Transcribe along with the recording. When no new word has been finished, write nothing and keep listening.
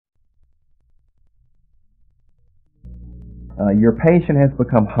Your patient has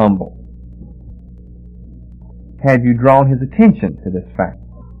become humble. Have you drawn his attention to this fact?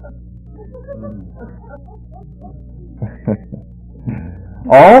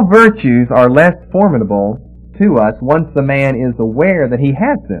 All virtues are less formidable to us once the man is aware that he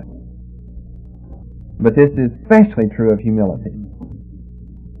has them. But this is especially true of humility.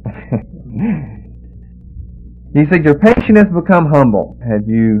 He said, your patient has become humble. Have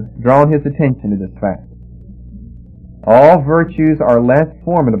you drawn his attention to this fact? All virtues are less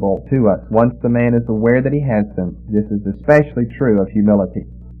formidable to us once the man is aware that he has them. This is especially true of humility.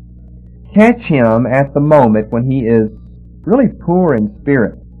 Catch him at the moment when he is really poor in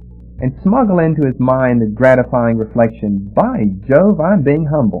spirit, and smuggle into his mind the gratifying reflection, by Jove, I'm being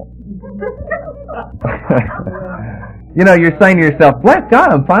humble. You're saying to yourself, bless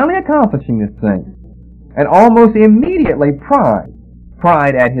God, I'm finally accomplishing this thing. And almost immediately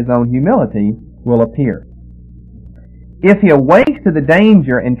pride at his own humility will appear. If he awakes to the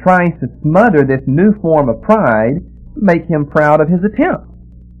danger and tries to smother this new form of pride, make him proud of his attempt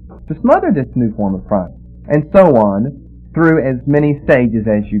to smother this new form of pride, and so on, through as many stages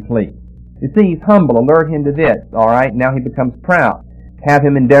as you please. You see, he's humble, alert him to this, alright, now he becomes proud. Have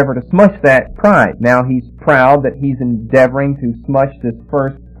him endeavor to smush that pride. Now he's proud that he's endeavoring to smush this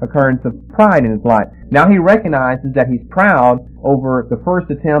first occurrence of pride in his life. Now he recognizes that he's proud over the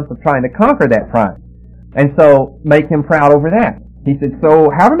first attempt of trying to conquer that pride. And so, make him proud over that. He said, so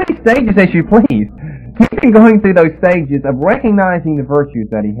however many stages as you please, keep him going through those stages of recognizing the virtues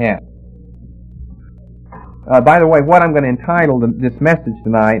that he has. By the way, what I'm going to entitle this message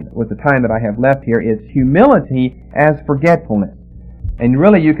tonight, with the time that I have left here, is Humility as Forgetfulness. And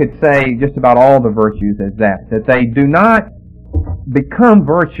really you could say just about all the virtues as that they do not become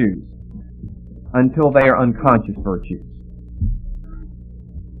virtues until they are unconscious virtues.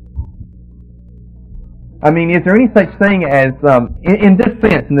 I mean, is there any such thing as, in this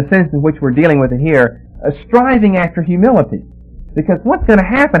sense, in the sense in which we're dealing with it here, striving after humility? Because what's going to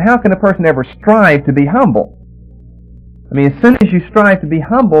happen? How can a person ever strive to be humble? I mean, as soon as you strive to be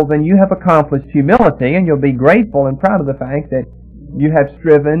humble, then you have accomplished humility, and you'll be grateful and proud of the fact that you have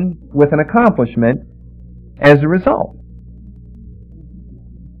striven with an accomplishment as a result.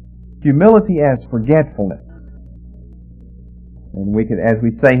 Humility as forgetfulness. And we could, as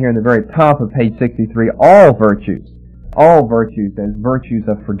we say here in the very top of page 63, all virtues as virtues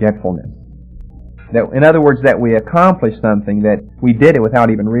of forgetfulness. That, in other words, that we accomplished something, that we did it without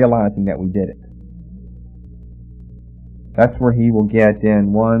even realizing that we did it. That's where he will get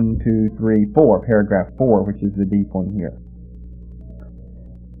in 4, paragraph 4, which is the D point here.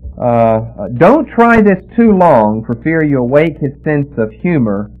 Don't try this too long, for fear you awake his sense of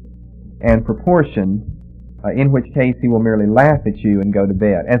humor and proportion, in which case he will merely laugh at you and go to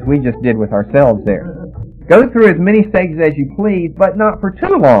bed, as we just did with ourselves there. Go through as many stages as you please, but not for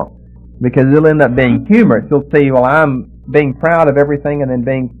too long, because it'll end up being humorous. You'll see, well, I'm being proud of everything, and then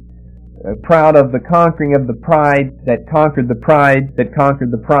being proud of the conquering of the pride that conquered the pride that conquered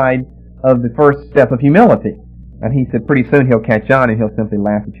the pride of the first step of humility. And he said pretty soon he'll catch on and he'll simply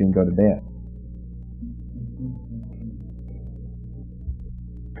laugh at you and go to bed.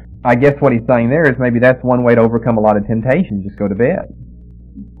 I guess what he's saying there is maybe that's one way to overcome a lot of temptation, just go to bed.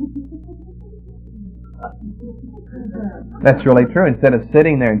 That's really true. Instead of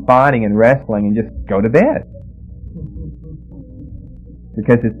sitting there and fighting and wrestling, and just go to bed.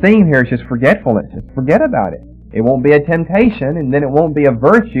 Because his theme here is just forgetfulness. Just forget about it. It won't be a temptation, and then it won't be a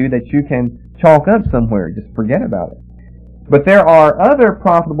virtue that you can chalk up somewhere. Just forget about it. But there are other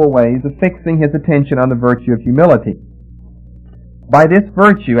profitable ways of fixing his attention on the virtue of humility. By this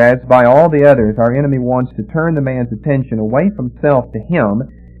virtue, as by all the others, our enemy wants to turn the man's attention away from self to him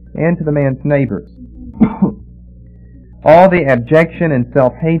and to the man's neighbors. All the abjection and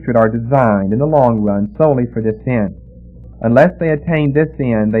self-hatred are designed in the long run solely for this end. Unless they attain this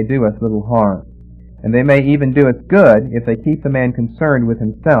end, they do us little harm. And they may even do us good if they keep the man concerned with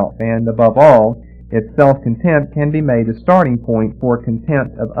himself, and, above all, if self-contempt can be made a starting point for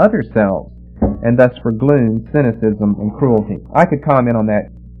contempt of other selves, and thus for gloom, cynicism, and cruelty. I could comment on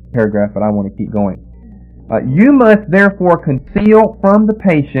that paragraph, but I want to keep going. You must therefore conceal from the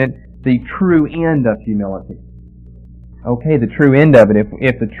patient the true end of humility. Okay, the true end of it.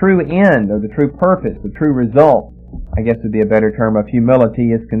 If the true end, or the true purpose, the true result, I guess would be a better term, of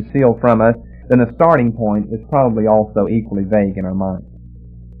humility is concealed from us, then the starting point is probably also equally vague in our minds.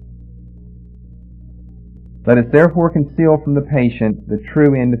 Let us therefore conceal from the patient the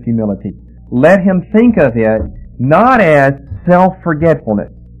true end of humility. Let him think of it not as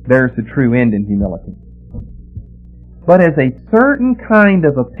self-forgetfulness. There's the true end in humility. But as a certain kind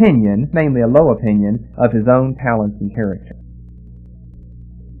of opinion, namely a low opinion, of his own talents and character.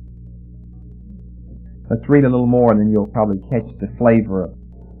 Let's read a little more and then you'll probably catch the flavor of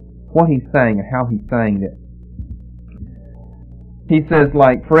what he's saying and how he's saying this. He says,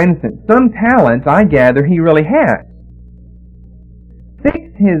 like, for instance, some talents I gather he really has.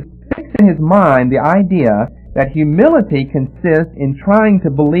 Fix in his mind the idea that humility consists in trying to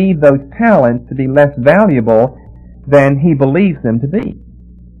believe those talents to be less valuable than he believes them to be.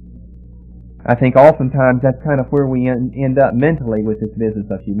 I think oftentimes that's kind of where we end up mentally with this business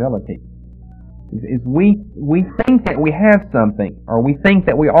of humility. Is we think that we have something, or we think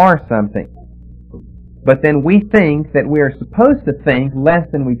that we are something, but then we think that we are supposed to think less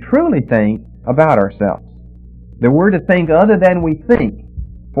than we truly think about ourselves. That we're to think other than we think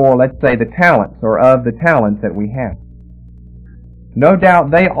for, let's say, the talents, or of the talents that we have. No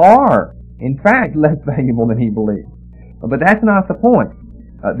doubt they are, in fact, less valuable than he believes. But that's not the point.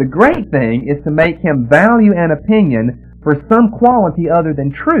 The great thing is to make him value an opinion for some quality other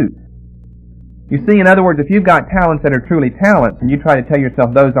than truth. You see, in other words, if you've got talents that are truly talents and you try to tell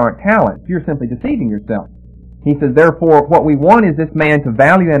yourself those aren't talents, you're simply deceiving yourself. He says, therefore, what we want is this man to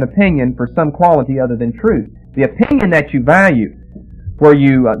value an opinion for some quality other than truth. The opinion that you value, where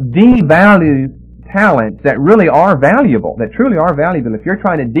you devalue talents that really are valuable, that truly are valuable, if you're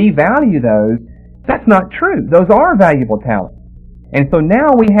trying to devalue those, that's not true. Those are valuable talents. And so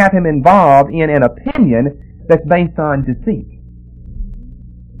now we have him involved in an opinion that's based on deceit.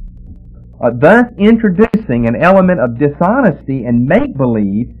 Thus introducing an element of dishonesty and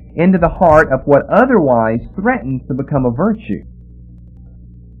make-believe into the heart of what otherwise threatens to become a virtue.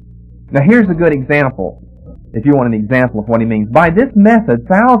 Now here's a good example, if you want an example of what he means. By this method,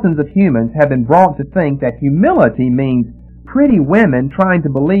 thousands of humans have been brought to think that humility means pretty women trying to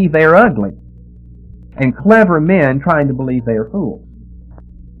believe they are ugly, and clever men trying to believe they are fools.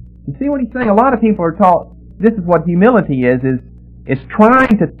 You see what he's saying? A lot of people are taught this is what humility is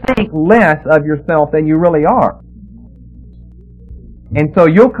trying to think less of yourself than you really are. And so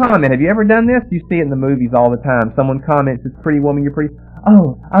you'll comment. Have you ever done this? You see it in the movies all the time. Someone comments, "This pretty woman, you're pretty."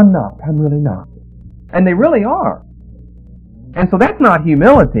 "Oh, I'm not. I'm really not." And they really are. And so that's not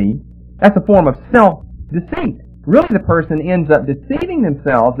humility. That's a form of self-deceit. Really, the person ends up deceiving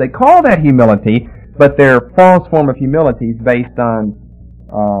themselves. They call that humility, but their false form of humility is based on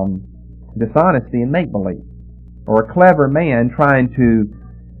dishonesty and make-believe. Or a clever man trying to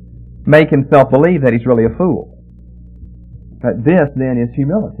make himself believe that he's really a fool. But this, then, is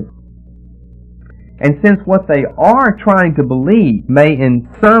humility. And since what they are trying to believe may in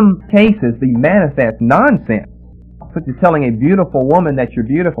some cases be manifest nonsense, such as telling a beautiful woman that you're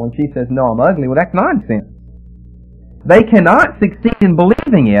beautiful and she says, "No, I'm ugly," well, that's nonsense. They cannot succeed in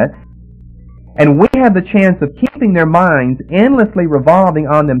believing it, and we have the chance of keeping their minds endlessly revolving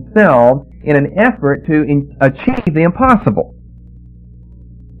on themselves in an effort to achieve the impossible.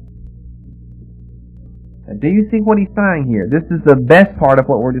 Now, do you see what he's saying here? This is the best part of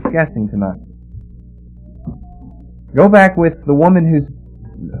what we're discussing tonight. Go back with the woman who's,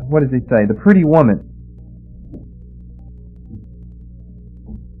 what does he say? The pretty woman.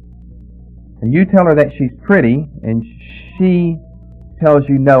 And you tell her that she's pretty, and she tells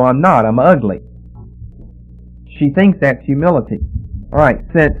you, "No, I'm not. I'm ugly." She thinks that's humility. All right,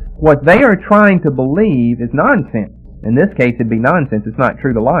 since what they are trying to believe is nonsense. In this case, it'd be nonsense. It's not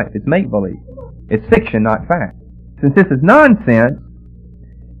true to life. It's make-believe. It's fiction, not fact. Since this is nonsense,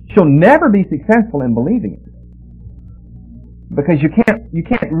 she'll never be successful in believing it. Because you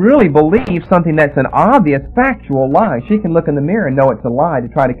can't really believe something that's an obvious factual lie. She can look in the mirror and know it's a lie to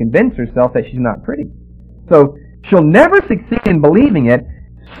try to convince herself that she's not pretty. So she'll never succeed in believing it.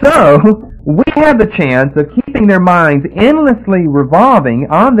 So we have the chance of keeping their minds endlessly revolving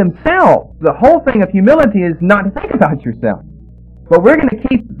on themselves. The whole thing of humility is not to think about yourself. But we're going to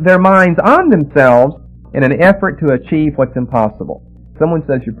keep their minds on themselves in an effort to achieve what's impossible. Someone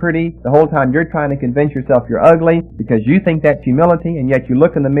says you're pretty, the whole time you're trying to convince yourself you're ugly because you think that's humility, and yet you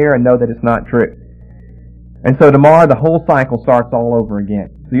look in the mirror and know that it's not true. And so tomorrow the whole cycle starts all over again.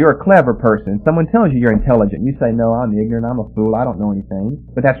 So you're a clever person. Someone tells you you're intelligent. You say, "No, I'm ignorant, I'm a fool, I don't know anything."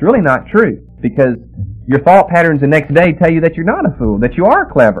 But that's really not true, because your thought patterns the next day tell you that you're not a fool, that you are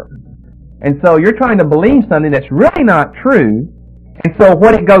clever. And so you're trying to believe something that's really not true. And so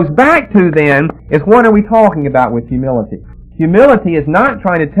what it goes back to then is, what are we talking about with humility? Humility is not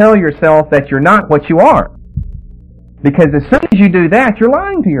trying to tell yourself that you're not what you are. Because as soon as you do that, you're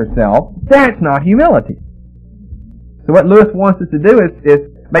lying to yourself. That's not humility. So what Lewis wants us to do is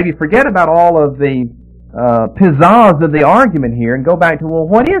maybe forget about all of the pizzazz of the argument here and go back to, well,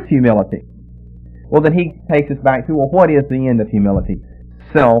 what is humility? Well, then he takes us back to, well, what is the end of humility?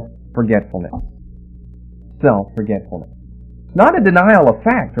 Self-forgetfulness. Self-forgetfulness. It's not a denial of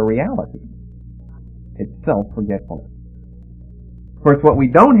fact or reality. It's self-forgetfulness. Of course, what we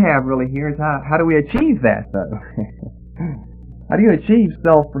don't have really here is how do we achieve that, though? How do you achieve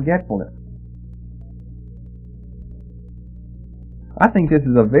self-forgetfulness? I think this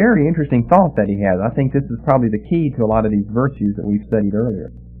is a very interesting thought that he has. I think this is probably the key to a lot of these virtues that we've studied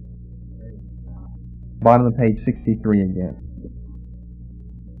earlier. Bottom of page 63 again.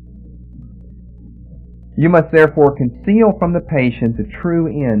 You must therefore conceal from the patient the true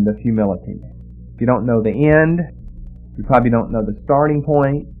end of humility. If you don't know the end, you probably don't know the starting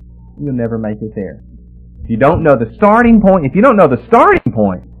point, you'll never make it there. If you don't know the starting point, if you don't know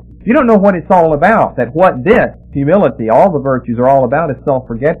what it's all about, that what this, humility, all the virtues are all about is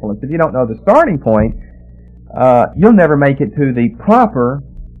self-forgetfulness, if you don't know the starting point, you'll never make it to the proper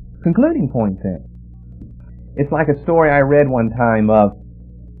concluding point then. It's like a story I read one time of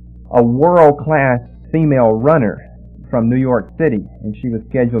a world-class female runner from New York City, and she was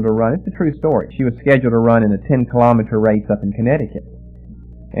scheduled to run, it's a true story, she was scheduled to run in a 10-kilometer race up in Connecticut.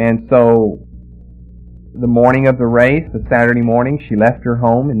 And so, the morning of the race, the Saturday morning, she left her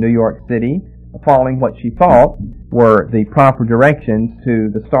home in New York City, following what she thought were the proper directions to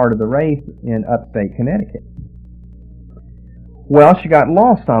the start of the race in upstate Connecticut. Well, she got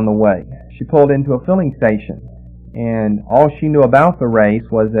lost on the way. She pulled into a filling station, and all she knew about the race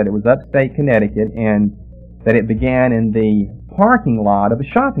was that it was upstate Connecticut and that it began in the parking lot of a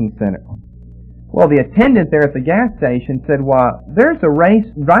shopping center. Well, the attendant there at the gas station said, well, there's a race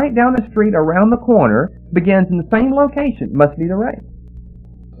right down the street around the corner, begins in the same location, must be the race.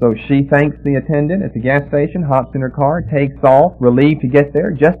 So she thanks the attendant at the gas station, hops in her car, takes off, relieved to get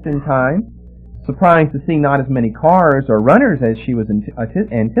there just in time, surprised to see not as many cars or runners as she was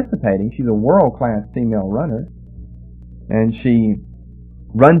anticipating. She's a world-class female runner. And she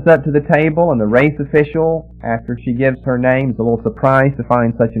runs up to the table, and the race official, after she gives her name, is a little surprised to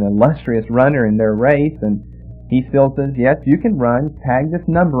find such an illustrious runner in their race, and he still says, yes, you can run, tag this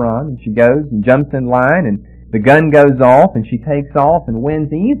number on, and she goes and jumps in line, and the gun goes off, and she takes off and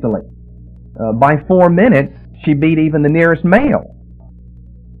wins easily. By 4 minutes, she beat even the nearest male.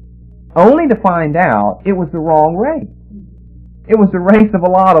 Only to find out it was the wrong race. It was the race of a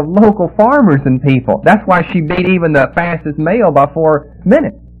lot of local farmers and people. That's why she beat even the fastest male by 4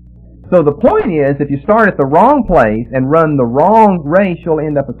 minutes. So the point is, if you start at the wrong place and run the wrong race, you'll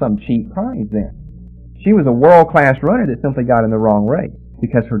end up with some cheap prize then. She was a world-class runner that simply got in the wrong race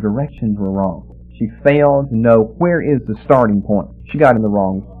because her directions were wrong. She failed to know where is the starting point. She got in the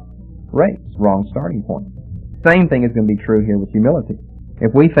wrong race, wrong starting point. Same thing is going to be true here with humility.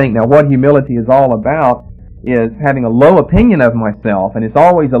 If we think, now what humility is all about is having a low opinion of myself, and it's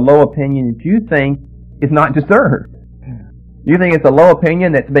always a low opinion that you think is not deserved. You think it's a low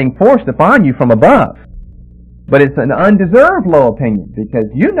opinion that's being forced upon you from above. But it's an undeserved low opinion, because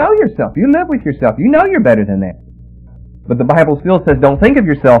you know yourself, you live with yourself, you know you're better than that. But the Bible still says don't think of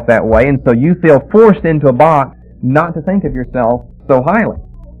yourself that way, and so you feel forced into a box not to think of yourself so highly.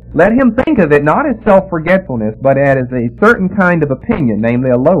 Let him think of it not as self-forgetfulness, but as a certain kind of opinion,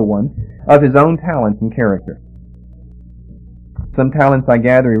 namely a low one, of his own talents and character. Some talents, I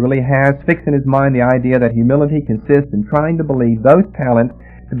gather, he really has fixed in his mind the idea that humility consists in trying to believe those talents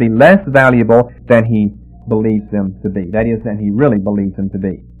to be less valuable than he believes them to be. That is, than he really believes them to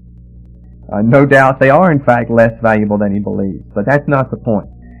be. No doubt they are, in fact, less valuable than he believes, but that's not the point.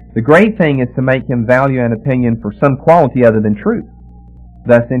 The great thing is to make him value an opinion for some quality other than truth,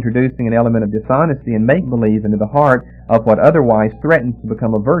 thus introducing an element of dishonesty and make-believe into the heart of what otherwise threatens to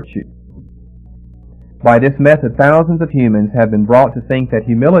become a virtue. By this method, thousands of humans have been brought to think that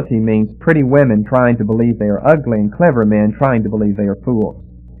humility means pretty women trying to believe they are ugly and clever men trying to believe they are fools.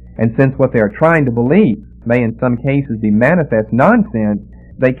 And since what they are trying to believe may in some cases be manifest nonsense,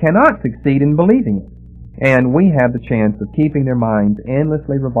 they cannot succeed in believing it. And we have the chance of keeping their minds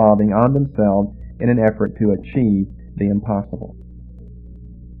endlessly revolving on themselves in an effort to achieve the impossible.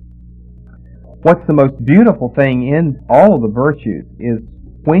 What's the most beautiful thing in all of the virtues is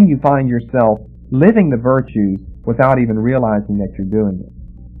when you find yourself living the virtues without even realizing that you're doing it.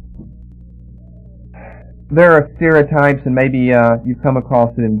 There are stereotypes, and maybe you've come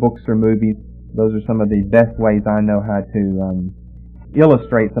across it in books or movies. Those are some of the best ways I know how to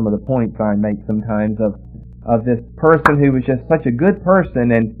illustrate some of the points I make sometimes of this person who was just such a good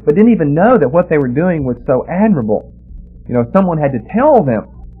person, but didn't even know that what they were doing was so admirable. You know, someone had to tell them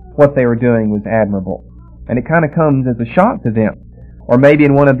what they were doing was admirable, and it kind of comes as a shock to them. Or maybe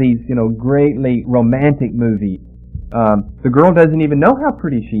in one of these, greatly romantic movies, the girl doesn't even know how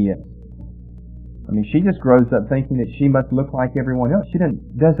pretty she is. I mean, she just grows up thinking that she must look like everyone else. She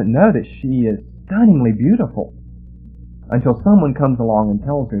doesn't know that she is stunningly beautiful until someone comes along and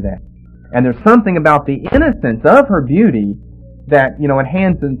tells her that. And there's something about the innocence of her beauty that,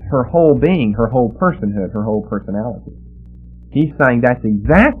 enhances her whole being, her whole personhood, her whole personality. He's saying that's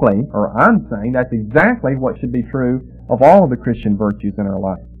exactly, or I'm saying that's exactly what should be true of all of the Christian virtues in our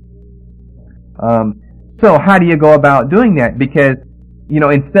life. So how do you go about doing that? Because,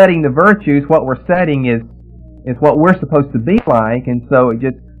 in studying the virtues, what we're studying is what we're supposed to be like, and so it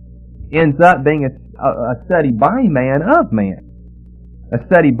just ends up being a study by man of man. A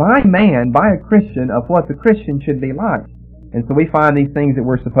study by man, by a Christian, of what the Christian should be like. And so we find these things that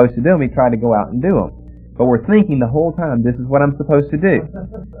we're supposed to do, and we try to go out and do them. But we're thinking the whole time, this is what I'm supposed to do.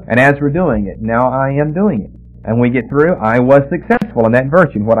 And as we're doing it, now I am doing it. And when we get through, I was successful in that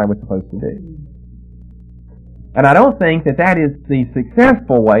virtue, in what I was supposed to do. And I don't think that that is the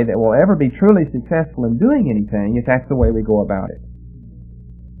successful way, that we'll ever be truly successful in doing anything, if that's the way we go about it.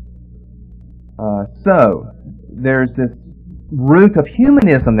 So, there's this root of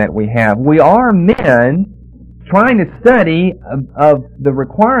humanism that we have. We are men trying to study of the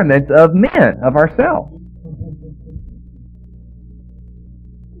requirements of men, of ourselves.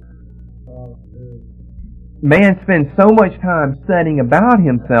 Man spends so much time studying about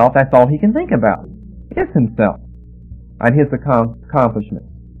himself, that's all he can think about, is himself and his accomplishments.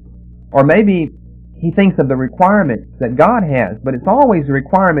 Or maybe he thinks of the requirements that God has, but it's always the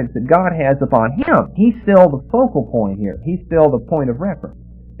requirements that God has upon him. He's still the focal point here. He's still the point of reference.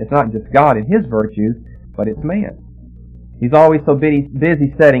 It's not just God and his virtues, but it's man. He's always so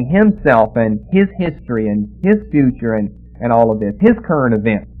busy studying himself and his history and his future and all of this, his current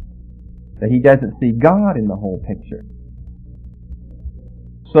events, that he doesn't see God in the whole picture.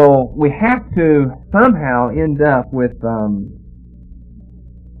 So we have to somehow end up with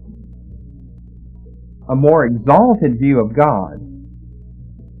a more exalted view of God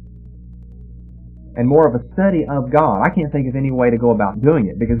and more of a study of God. I can't think of any way to go about doing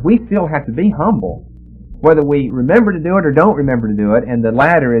it, because we still have to be humble, whether we remember to do it or don't remember to do it, and the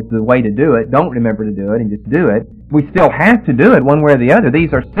latter is the way to do it. Don't remember to do it and just do it. We still have to do it one way or the other.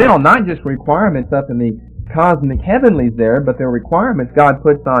 These are still not just requirements up in the cosmic heavenlies there, but they're requirements God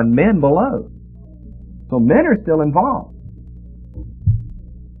puts on men below. So men are still involved.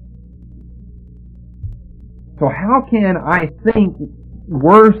 So how can I think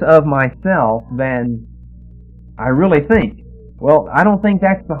worse of myself than I really think? Well, I don't think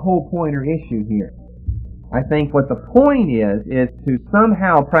that's the whole point or issue here. I think what the point is to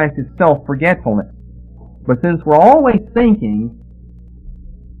somehow practice self-forgetfulness. But since we're always thinking,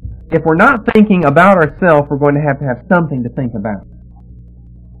 if we're not thinking about ourselves, we're going to have something to think about.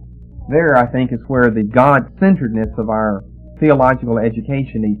 There, I think, is where the God-centeredness of our theological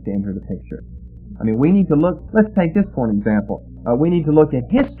education needs to enter the picture. I mean, we need to look, let's take this for an example. We need to look at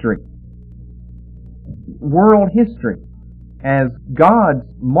history, world history, as God's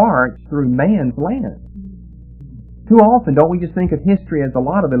march through man's land. Too often, don't we just think of history as a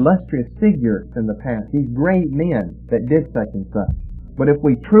lot of illustrious figures in the past, these great men that did such and such. But if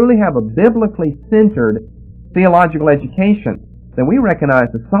we truly have a biblically centered theological education, then we recognize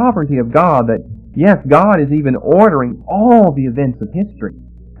the sovereignty of God, that yes, God is even ordering all the events of history,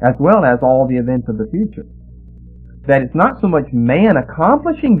 as well as all the events of the future. That it's not so much man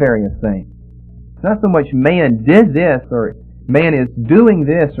accomplishing various things. It's not so much man did this, or man is doing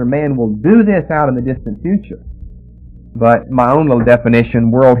this, or man will do this out in the distant future. But my own little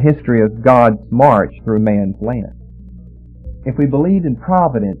definition, world history is God's march through man's land. If we believed in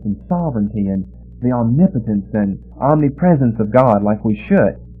providence and sovereignty and the omnipotence and omnipresence of God like we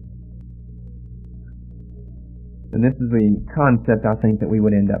should, then this is the concept I think that we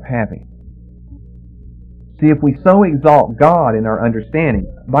would end up having. See, if we so exalt God in our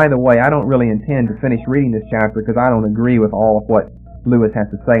understanding, by the way, I don't really intend to finish reading this chapter because I don't agree with all of what Lewis has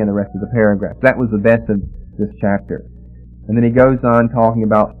to say in the rest of the paragraph. That was the best of this chapter. And then he goes on talking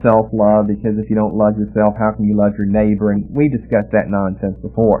about self-love, because if you don't love yourself, how can you love your neighbor? And we discussed that nonsense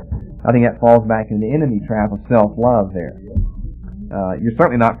before. I think that falls back into the enemy trap of self-love there. You're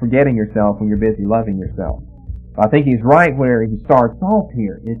certainly not forgetting yourself when you're busy loving yourself. I think he's right where he starts off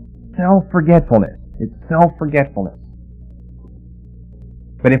here. It's self-forgetfulness. It's self-forgetfulness.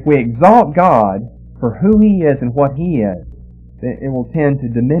 But if we exalt God for who He is and what He is, then it will tend to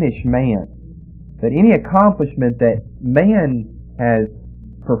diminish man. That any accomplishment that man has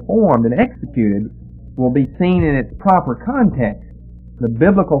performed and executed will be seen in its proper context, the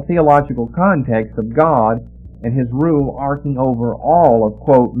biblical theological context of God and His rule arcing over all of,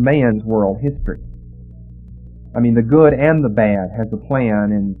 quote, man's world history. I mean, the good and the bad has a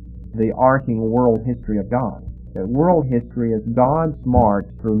plan in the arcing world history of God. That world history is God's march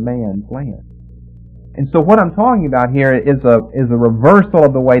through man's land. And so what I'm talking about here is a reversal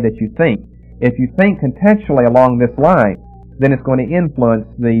of the way that you think. If you think contextually along this line, then it's going to influence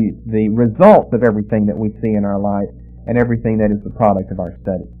the results of everything that we see in our life and everything that is the product of our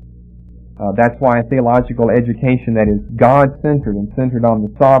study. That's why a theological education that is God-centered and centered on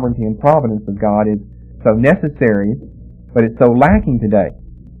the sovereignty and providence of God is so necessary, but it's so lacking today.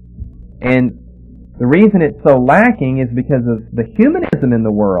 And the reason it's so lacking is because of the humanism in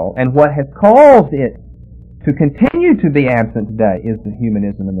the world, and what has caused it to continue to be absent today is the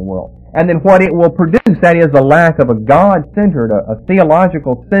humanism in the world. And then what it will produce, that is a lack of a God-centered, a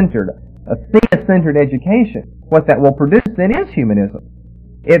theological-centered, a theist-centered education. What that will produce then is humanism.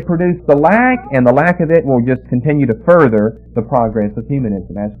 It produced the lack, and the lack of it will just continue to further the progress of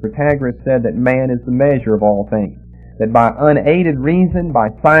humanism. As Protagoras said, that man is the measure of all things. That by unaided reason, by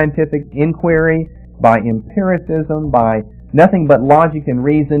scientific inquiry, by empiricism, by nothing but logic and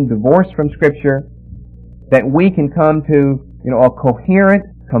reason divorced from Scripture, that we can come to, a coherent,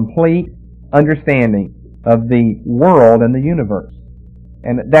 complete understanding of the world and the universe.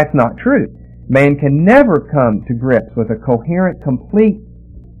 And that's not true. Man can never come to grips with a coherent, complete,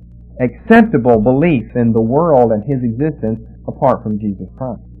 acceptable belief in the world and his existence apart from Jesus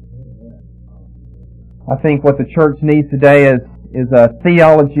Christ. I think what the church needs today is a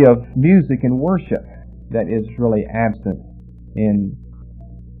theology of music and worship that is really absent in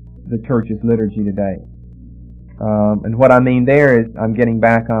the church's liturgy today. And what I mean there is I'm getting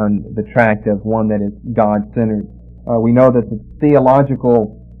back on the track of one that is God-centered. We know that the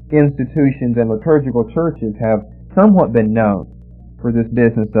theological institutions and liturgical churches have somewhat been known for this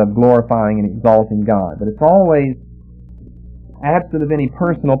business of glorifying and exalting God. But it's always absent of any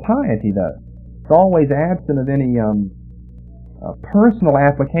personal piety, though. It's always absent of any personal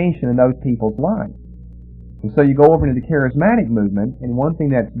application in those people's lives. And so you go over to the charismatic movement, and one thing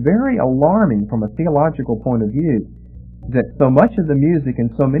that's very alarming from a theological point of view is that so much of the music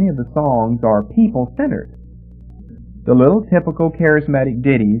and so many of the songs are people-centered. The little typical charismatic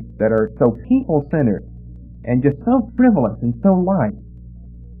ditties that are so people-centered and just so frivolous and so light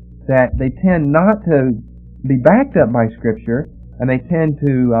that they tend not to be backed up by Scripture, and they tend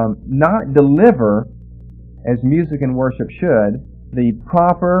to not deliver, as music and worship should, the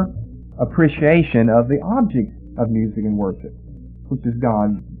proper appreciation of the object of music and worship, which is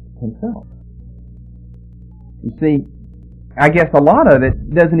God Himself. You see, I guess a lot of it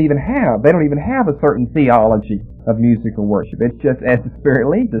they don't even have a certain theology of music or worship. It's just as the Spirit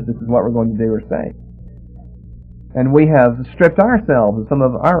leads us, this is what we're going to do or say. And we have stripped ourselves of some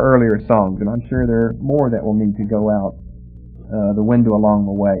of our earlier songs, and I'm sure there are more that will need to go out the window along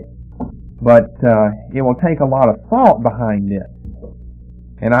the way. But it will take a lot of thought behind this.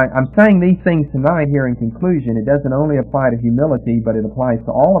 And I'm saying these things tonight here in conclusion. It doesn't only apply to humility, but it applies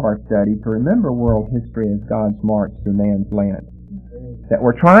to all of our study, to remember world history as God's march through man's land. That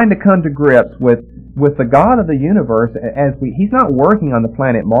we're trying to come to grips with the God of the universe as He's not working on the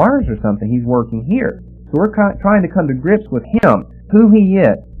planet Mars or something. He's working here. So we're trying to come to grips with Him, who He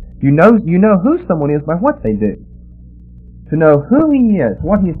is. You know who someone is by what they do. To know who He is,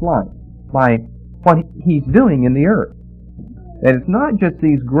 what He's like, by what He's doing in the earth. That it's not just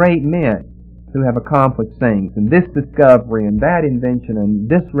these great men who have accomplished things, and this discovery, and that invention, and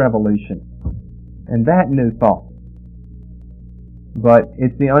this revolution, and that new thought. But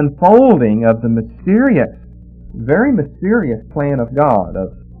it's the unfolding of the mysterious, very mysterious plan of God,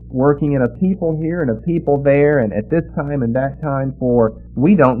 of working in a people here and a people there, and at this time and that time for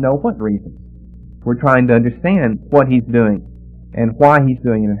we don't know what reason. We're trying to understand what He's doing, and why He's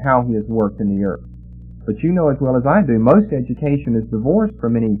doing it, and how He has worked in the earth. But you know as well as I do, most education is divorced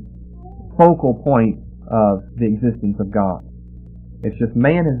from any focal point of the existence of God. It's just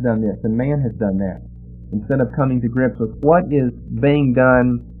man has done this and man has done that, instead of coming to grips with what is being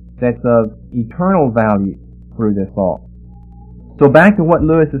done that's of eternal value through this all. So back to what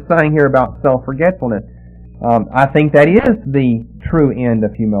Lewis is saying here about self-forgetfulness. I think that is the true end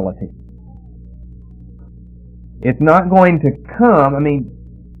of humility. It's not going to come,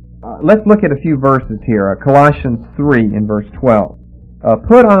 let's look at a few verses here. Colossians 3 in verse 12.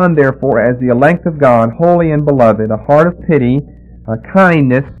 Put on, therefore, as the elect of God, holy and beloved, a heart of pity,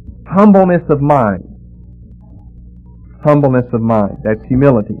 kindness, humbleness of mind. Humbleness of mind. That's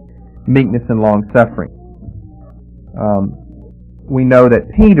humility, meekness, and long-suffering. We know that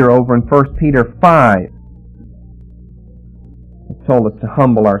Peter, over in 1 Peter 5, told us to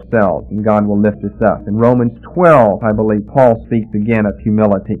humble ourselves, and God will lift us up. In Romans 12, I believe, Paul speaks again of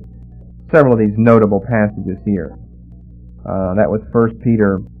humility. Several of these notable passages here. That was 1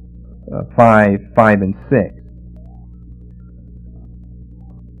 Peter 5 and 6.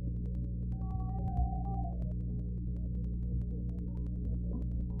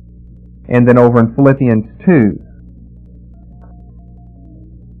 And then over in Philippians 2,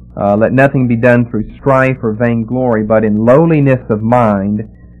 let nothing be done through strife or vainglory, but in lowliness of mind,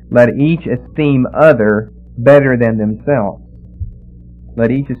 let each esteem other better than themselves.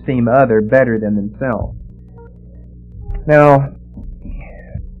 Let each esteem other better than themselves. Now,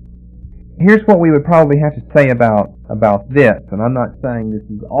 here's what we would probably have to say about this, and I'm not saying this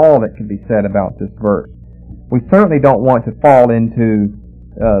is all that can be said about this verse. We certainly don't want to fall into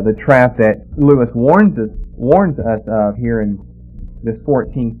the trap that Lewis warns us of here in this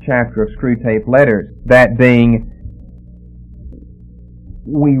 14th chapter of Screwtape Letters, that being,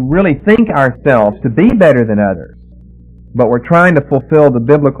 we really think ourselves to be better than others, but we're trying to fulfill the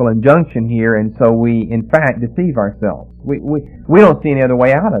biblical injunction here, and so we in fact deceive ourselves. We don't see any other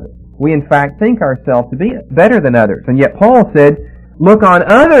way out of it. We in fact think ourselves to be better than others, and yet Paul said, look on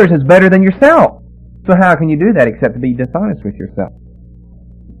others as better than yourself. So how can you do that except to be dishonest with yourself?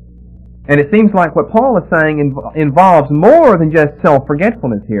 And it seems like what Paul is saying involves more than just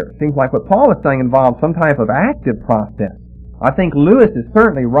self-forgetfulness here. It seems like what Paul is saying involves some type of active process. I think Lewis is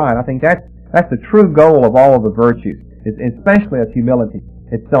certainly right. I think that's the true goal of all of the virtues, especially of humility.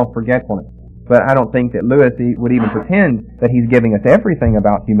 It's self-forgetfulness. But I don't think that Lewis would even pretend that he's giving us everything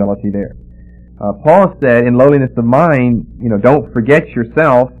about humility there. Paul said, in lowliness of mind, don't forget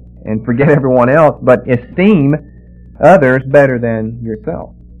yourself and forget everyone else, but esteem others better than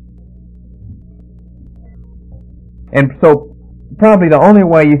yourself. And so probably the only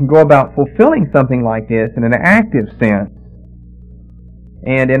way you can go about fulfilling something like this in an active sense,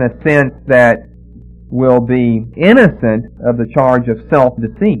 and in a sense that will be innocent of the charge of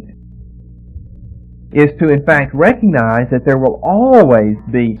self-deceit, is to in fact recognize that there will always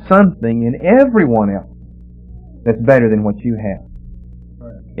be something in everyone else that's better than what you have.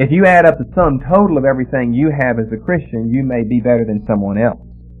 If you add up the sum total of everything you have as a Christian, you may be better than someone else.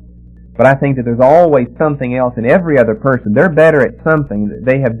 But I think that there's always something else in every other person. They're better at something.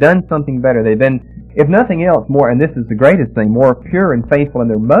 They have done something better. They've been, if nothing else, more, and this is the greatest thing, more pure and faithful in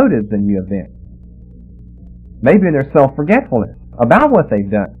their motives than you have been. Maybe in their self-forgetfulness about what they've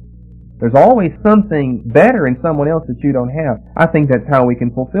done. There's always something better in someone else that you don't have. I think that's how we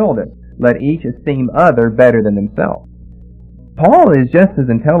can fulfill this. Let each esteem other better than themselves. Paul is just as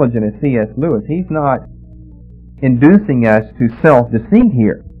intelligent as C.S. Lewis. He's not inducing us to self-deceit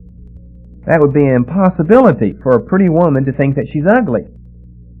here. That would be an impossibility for a pretty woman to think that she's ugly.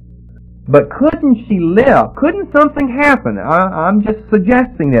 But couldn't she live? Couldn't something happen? I'm just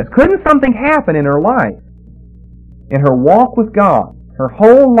suggesting this. Couldn't something happen in her life? In her walk with God? Her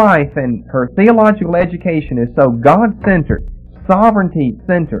whole life and her theological education is so God-centered,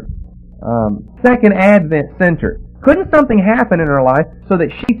 sovereignty-centered, Second Advent-centered. Couldn't something happen in her life so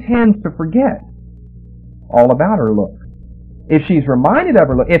that she tends to forget all about her look? If she's reminded of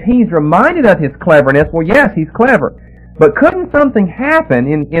her look, if he's reminded of his cleverness, well, yes, he's clever. But couldn't something happen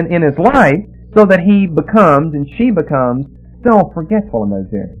in his life so that he becomes and she becomes self-forgetful in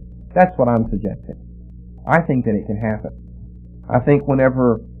those areas? That's what I'm suggesting. I think that it can happen. I think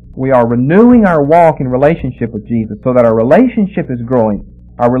whenever we are renewing our walk in relationship with Jesus so that our relationship is growing,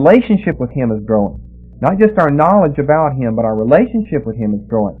 our relationship with Him is growing, not just our knowledge about Him, but our relationship with Him is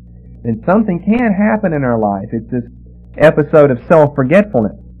growing, then something can happen in our life. It's this episode of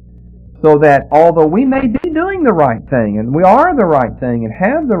self-forgetfulness. So that although we may be doing the right thing, and we are the right thing, and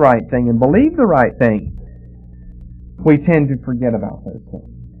have the right thing, and believe the right thing, we tend to forget about those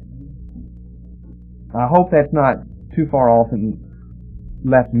things. I hope that's not too far off and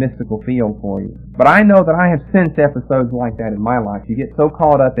left mystical field for you. But I know that I have sensed episodes like that in my life. You get so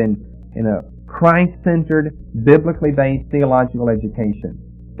caught up in a Christ-centered, biblically based theological education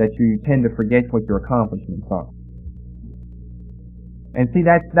that you tend to forget what your accomplishments are. And see,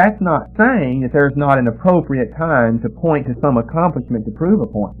 that's not saying that there's not an appropriate time to point to some accomplishment to prove a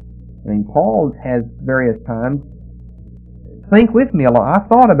point. I mean, Paul has various times. Think with me a lot. I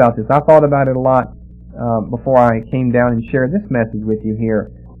thought about this. I thought about it a lot before I came down and shared this message with you here.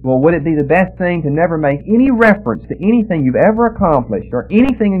 Well, would it be the best thing to never make any reference to anything you've ever accomplished or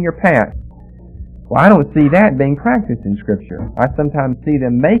anything in your past? Well, I don't see that being practiced in Scripture. I sometimes see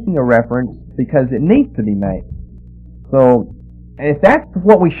them making a reference because it needs to be made. So, if that's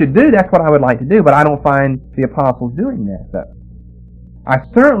what we should do, that's what I would like to do, but I don't find the apostles doing that, though. I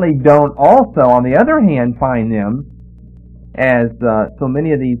certainly don't also, on the other hand, find them as so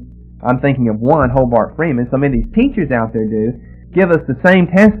many of these, I'm thinking of one, Hobart Freeman, so many of these teachers out there do, give us the same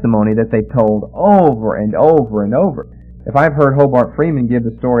testimony that they've told over and over and over. If I've heard Hobart Freeman give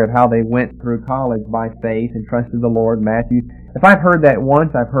the story of how they went through college by faith and trusted the Lord, Matthew, if I've heard that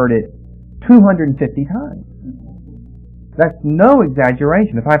once, I've heard it 250 times. That's no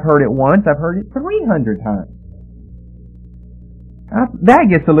exaggeration. If I've heard it once, I've heard it 300 times. That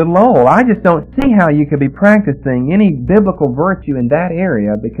gets a little old. I just don't see how you could be practicing any biblical virtue in that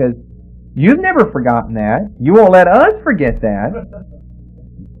area, because you've never forgotten that. You won't let us forget that.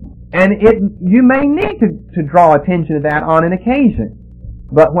 And you may need to draw attention to that on an occasion.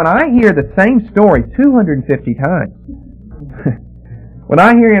 But when I hear the same story 250 times, when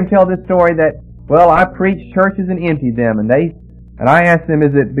I hear him tell this story that, well, I preached churches and emptied them, and I asked them,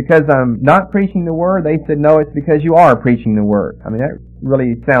 is it because I'm not preaching the Word? They said, no, it's because you are preaching the Word. I mean, that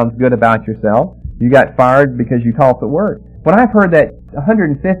really sounds good about yourself. You got fired because you taught the Word. When I've heard that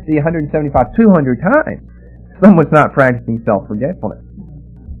 150, 175, 200 times, someone's not practicing self-forgetfulness.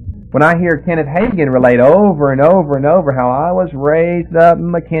 When I hear Kenneth Hagin relate over and over and over how I was raised up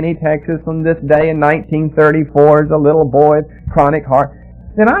in McKinney, Texas on this day in 1934 as a little boy with chronic heart,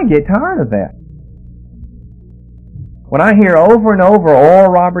 then I get tired of that. When I hear over and over,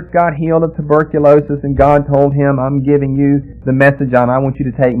 Oral Roberts got healed of tuberculosis and God told him, I'm giving you the message on, I want you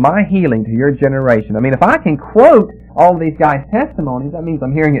to take my healing to your generation. I mean, if I can quote all these guys' testimonies, that means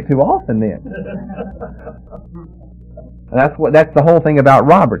I'm hearing it too often then. That's the whole thing about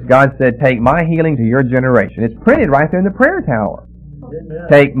Roberts. God said, take my healing to your generation. It's printed right there in the prayer tower.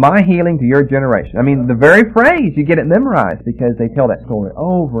 Take my healing to your generation. I mean, the very phrase, you get it memorized because they tell that story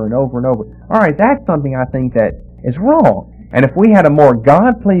over and over and over. All right, that's something I think that is wrong. And if we had a more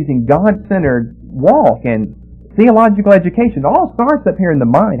God-pleasing, God-centered walk and theological education, it all starts up here in the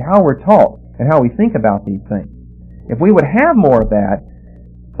mind, how we're taught and how we think about these things. If we would have more of that,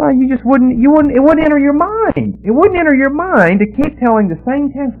 it wouldn't enter your mind. It wouldn't enter your mind to keep telling the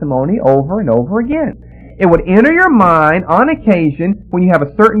same testimony over and over again. It would enter your mind on occasion when you have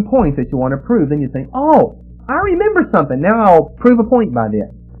a certain point that you want to prove. Then you think, oh, I remember something. Now I'll prove a point by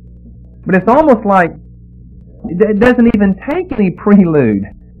this. But it's almost like it doesn't even take any prelude.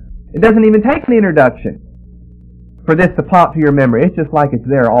 It doesn't even take an introduction for this to pop to your memory. It's just like it's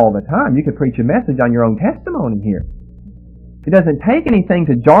there all the time. You could preach a message on your own testimony here. It doesn't take anything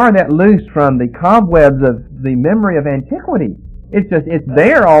to jar that loose from the cobwebs of the memory of antiquity. It's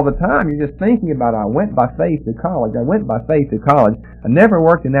there all the time. You're just thinking about, I went by faith to college. I went by faith to college. I never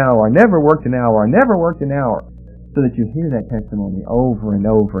worked an hour. I never worked an hour. I never worked an hour. So that you hear that testimony over and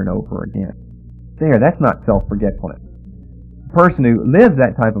over and over again. There, that's not self-forgetfulness. The person who lives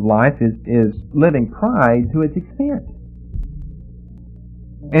that type of life is living pride to its extent.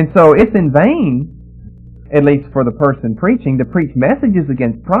 And so it's in vain, at least for the person preaching, to preach messages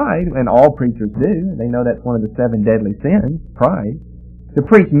against pride, and all preachers do. They know that's one of the 7 deadly sins, pride. To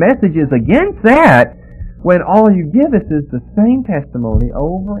preach messages against that when all you give us is the same testimony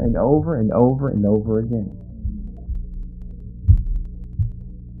over and over and over and over again.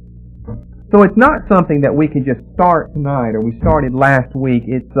 So it's not something that we can just start tonight or we started last week.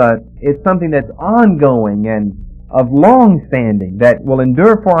 It's something that's ongoing and of long standing that will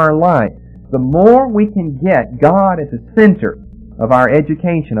endure for our life. The more we can get God at the center of our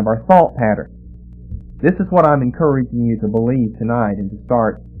education, of our thought pattern. This is what I'm encouraging you to believe tonight and to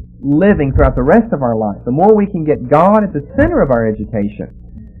start living throughout the rest of our life. The more we can get God at the center of our education,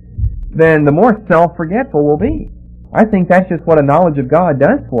 then the more self-forgetful we'll be. I think that's just what a knowledge of God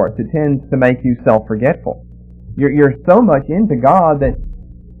does for us. It tends to make you self-forgetful. You're so much into God that,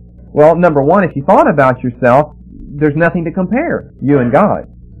 well, number one, if you thought about yourself, there's nothing to compare, you and God.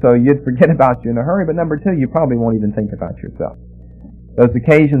 So you'd forget about you in a hurry. But number two, you probably won't even think about yourself. Those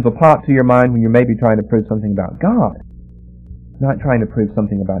occasions will pop to your mind when you're maybe trying to prove something about God, not trying to prove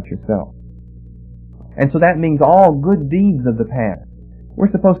something about yourself. And so that means all good deeds of the past.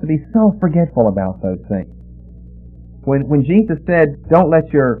 We're supposed to be self-forgetful about those things. When Jesus said, don't let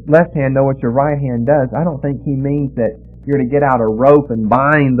your left hand know what your right hand does, I don't think he means that you're to get out a rope and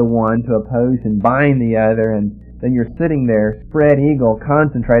bind the one to oppose and bind the other, and then you're sitting there, spread eagle,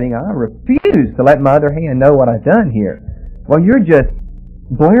 concentrating. I refuse to let my other hand know what I've done here. Well, you're just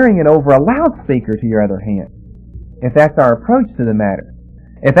blaring it over a loudspeaker to your other hand, if that's our approach to the matter.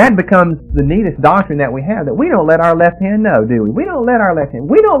 If that becomes the neatest doctrine that we have, that we don't let our left hand know, do we? We don't let our left hand.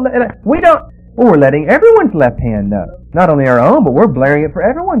 Well, we're letting everyone's left hand know. Not only our own, but we're blaring it for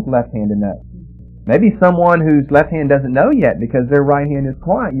everyone's left hand to know. Maybe someone whose left hand doesn't know yet because their right hand is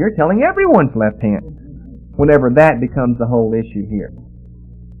quiet. You're telling everyone's left hand whenever that becomes the whole issue here.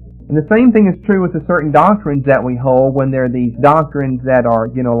 And the same thing is true with the certain doctrines that we hold when there are these doctrines that are,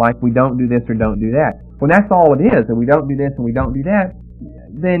 like we don't do this or don't do that. When that's all it is, and we don't do this and we don't do that,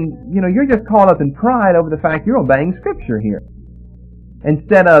 then, you're just caught up in pride over the fact you're obeying Scripture here.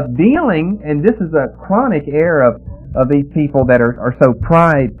 Instead of dealing, and this is a chronic error of these people that are so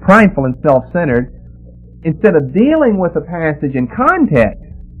prideful and self-centered, instead of dealing with the passage in context,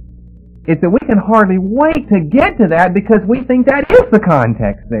 it's that we can hardly wait to get to that because we think that is the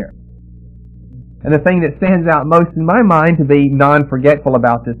context there. And the thing that stands out most in my mind to be non-forgetful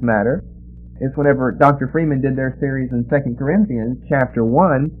about this matter is whenever Dr. Freeman did their series in 2 Corinthians, chapter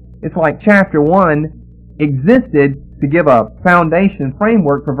 1, it's like chapter 1 existed to give a foundation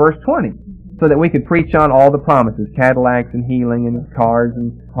framework for verse 20, so that we could preach on all the promises, Cadillacs and healing and cars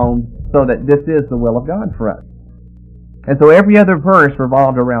and homes, so that this is the will of God for us. And so every other verse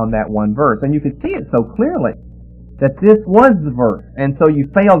revolved around that one verse. And you could see it so clearly that this was the verse. And so you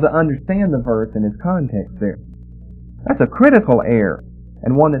fail to understand the verse in its context there. That's a critical error,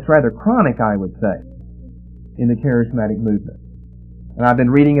 and one that's rather chronic, I would say, in the charismatic movement. And I've been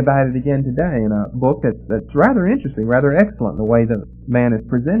reading about it again today in a book that's rather interesting, rather excellent, the way the man is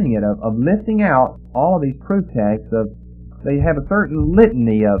presenting it, of lifting out all of these proof texts. They have a certain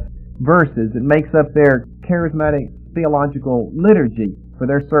litany of verses that makes up their charismatic theological liturgy for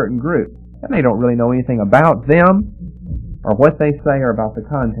their certain group. And they don't really know anything about them or what they say or about the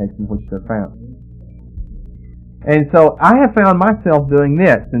context in which they're found. And so I have found myself doing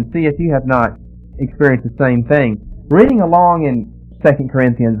this, and see if you have not experienced the same thing. Reading along in 2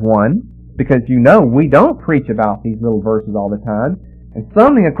 Corinthians 1, because you know we don't preach about these little verses all the time, and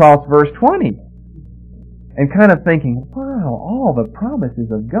stumbling across verse 20, and kind of thinking, wow, all the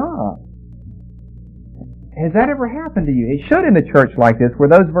promises of God. Has that ever happened to you? It should in a church like this, where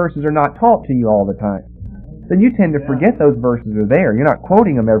those verses are not taught to you all the time. Then you tend to forget those verses are there. You're not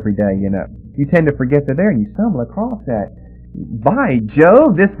quoting them every day, you know. You tend to forget they're there, and you stumble across that. By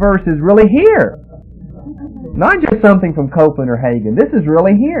Jove, this verse is really here. Not just something from Copeland or Hagen. This is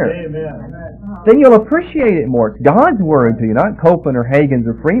really here. Amen. Then you'll appreciate it more. It's God's Word to you, not Copeland or Hagen's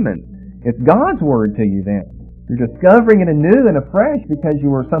or Freeman's. It's God's Word to you then. You're discovering it anew and afresh because you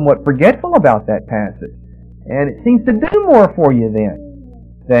were somewhat forgetful about that passage. And it seems to do more for you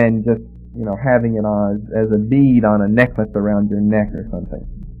then than just, having it on as a bead on a necklace around your neck or something.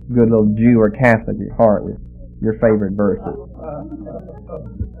 Good little Jew or Catholic at heart with your favorite verses.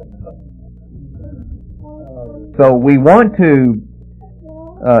 So we want to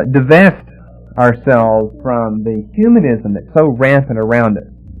divest ourselves from the humanism that's so rampant around us.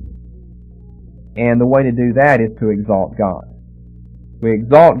 And the way to do that is to exalt God. We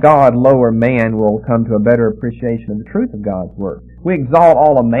exalt God, lower man will come to a better appreciation of the truth of God's Word. We exalt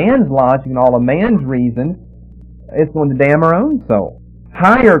all of man's logic and all of man's reason, it's going to damn our own soul.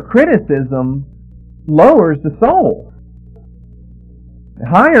 Higher criticism lowers the soul.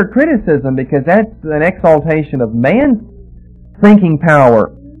 Higher criticism, because that's an exaltation of man's thinking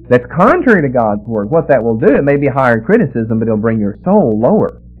power that's contrary to God's Word. What that will do, it may be higher criticism, but it'll bring your soul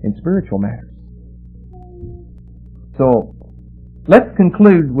lower in spiritual matters. So, let's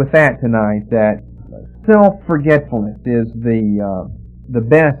conclude with that tonight, that self-forgetfulness is the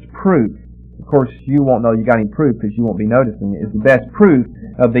best proof. Of course, you won't know you got any proof because you won't be noticing it. It's the best proof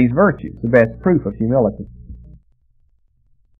of these virtues, the best proof of humility.